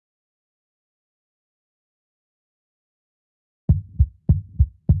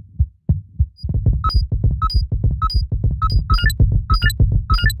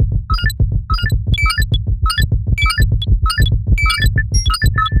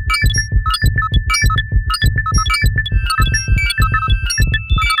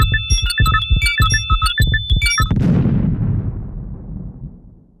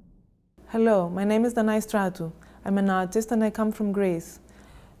name is Danai Stratou. I'm an artist and I come from Greece.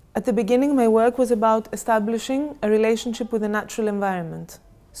 At the beginning, my work was about establishing a relationship with the natural environment.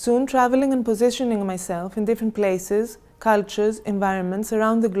 Soon, traveling and positioning myself in different places, cultures, environments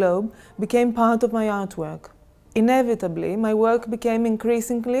around the globe became part of my artwork. Inevitably, my work became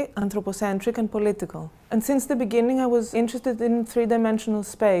increasingly anthropocentric and political. And since the beginning, I was interested in three-dimensional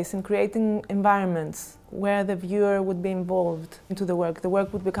space, in creating environments where the viewer would be involved into the work. The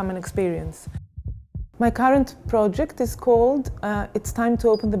work would become an experience. My current project is called It's Time to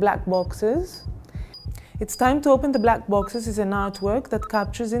Open the Black Boxes. It's Time to Open the Black Boxes is an artwork that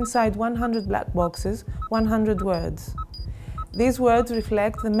captures inside 100 black boxes 100 words. These words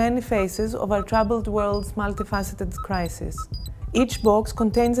reflect the many faces of our troubled world's multifaceted crisis. Each box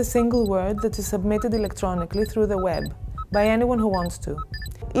contains a single word that is submitted electronically through the web, by anyone who wants to.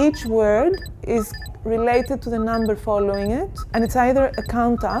 Each word is related to the number following it, and it's either a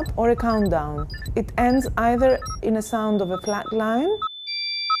count up or a countdown. It ends either in a sound of a flat line,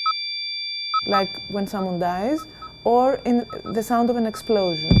 like when someone dies, or in the sound of an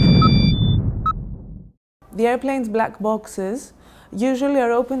explosion. The airplane's black boxes usually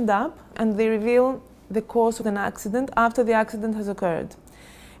are opened up and they reveal the cause of an accident after the accident has occurred.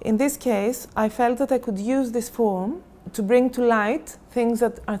 In this case, I felt that I could use this form to bring to light things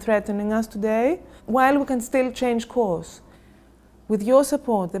that are threatening us today, while we can still change course. With your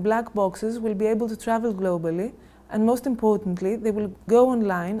support, the black boxes will be able to travel globally, and most importantly, they will go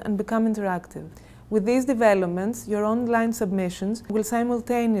online and become interactive. With these developments, your online submissions will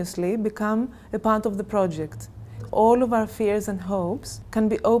simultaneously become a part of the project. All of our fears and hopes can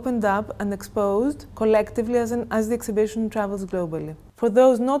be opened up and exposed collectively as the exhibition travels globally. For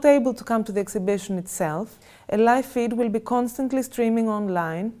those not able to come to the exhibition itself, a live feed will be constantly streaming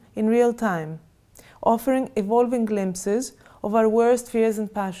online in real time, offering evolving glimpses of our worst fears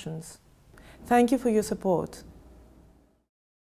and passions. Thank you for your support.